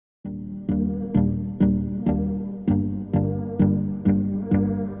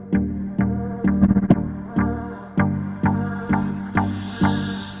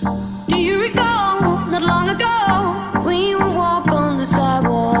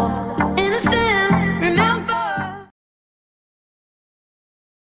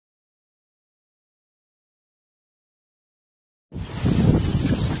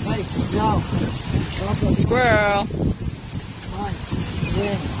girl. Come on.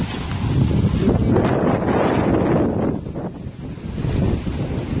 Win.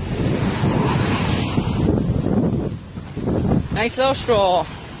 Nice little stroll.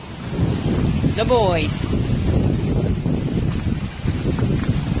 The boys.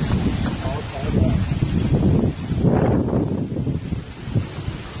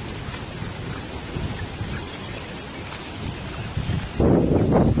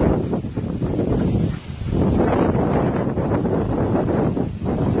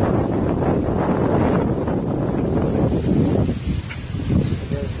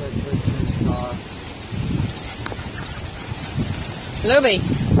 Luby,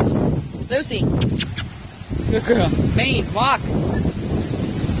 Lucy, good girl. Maine, walk.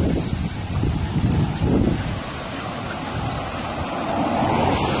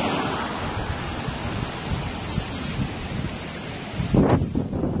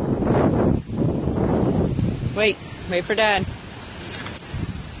 Wait for Dad.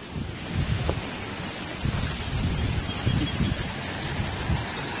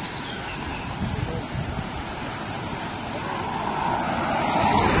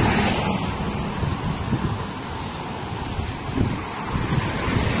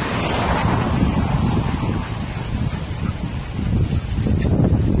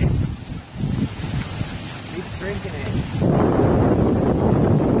 Drinking it.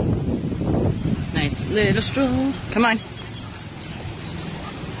 Nice little stroll. Come on.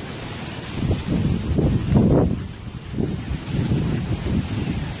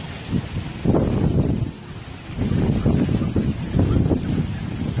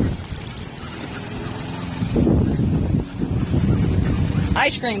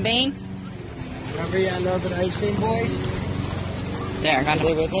 Ice cream, Bean. Remember you love an ice cream, boys? There, got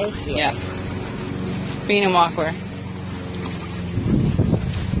Play it. with us? Yeah. Bean and Walker.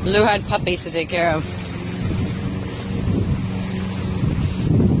 Lou had puppies to take care of.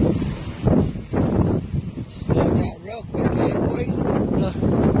 Slow down real quick, eh, boys? Look.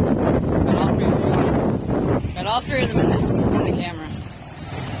 Got all three of them in the camera.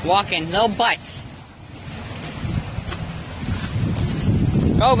 Walking, little butts.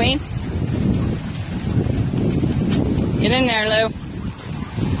 Go, Bean. Get in there, Lou.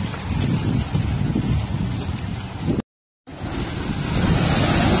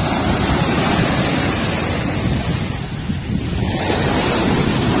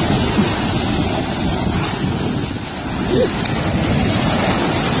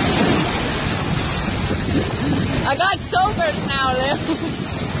 I got sober now, Lou.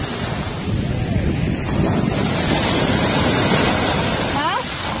 Huh?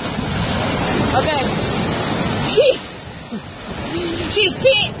 Okay. She's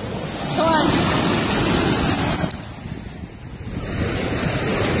peeing. Come on.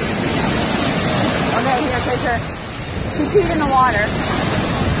 Okay, here, take her. She peed in the water.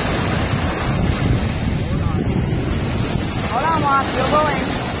 Hold on, Walk. You'll go in.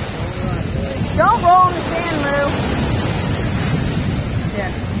 Don't roll in the sand, Lou.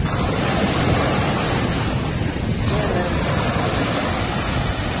 Here. Here, Lou.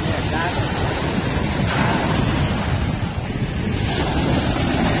 Here, got it.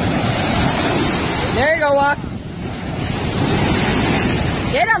 There you go, Walk.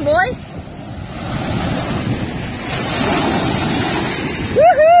 Get him, boy.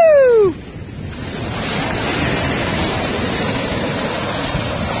 Woohoo!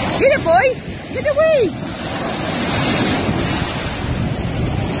 Get it, boy. Get away!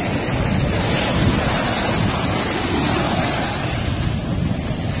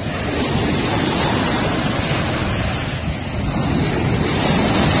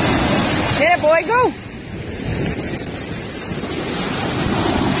 Get it, boy, go!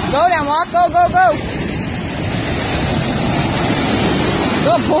 Go down, Walk, go, go, go!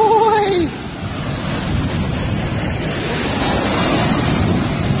 Good boy!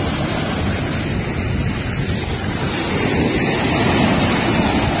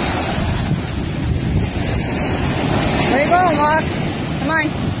 Where you going, Walk? Come on.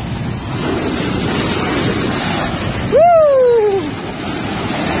 Woo!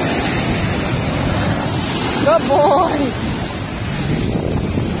 Good boy.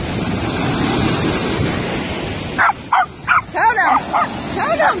 Toad him.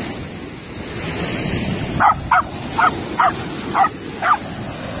 Toad him.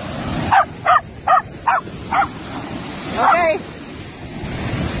 Okay.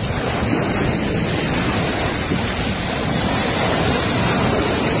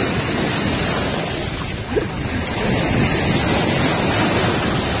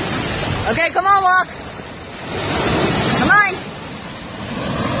 Okay, come on, Walk. Come on.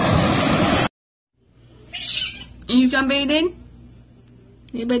 You sunbathing?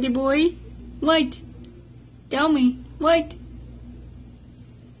 Hey, buddy boy? What? Tell me. What?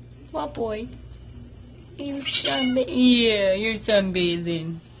 What, boy? You sunbathing? Yeah, you're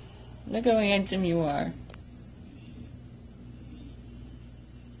sunbathing. Look how handsome you are.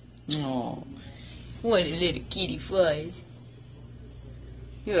 Oh, what a little kitty fuzz.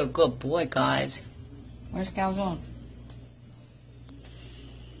 You're a good boy, guys. Where's Calzone?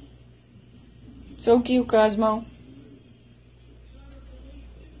 So cute, Cosmo.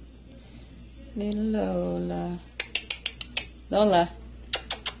 Little Lola. Lola.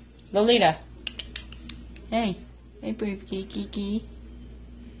 Lolita. Hey. Hey, pretty Kiki.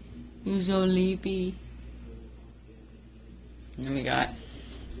 You're so sleepy. Then we got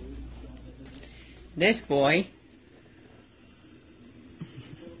this boy.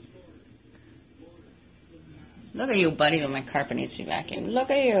 Look at you, buddy, my carpet needs to be vacuumed.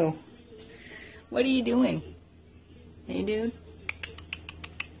 Look at you. What are you doing? Hey, dude.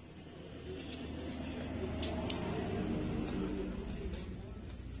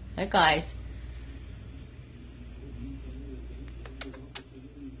 Hey, guys.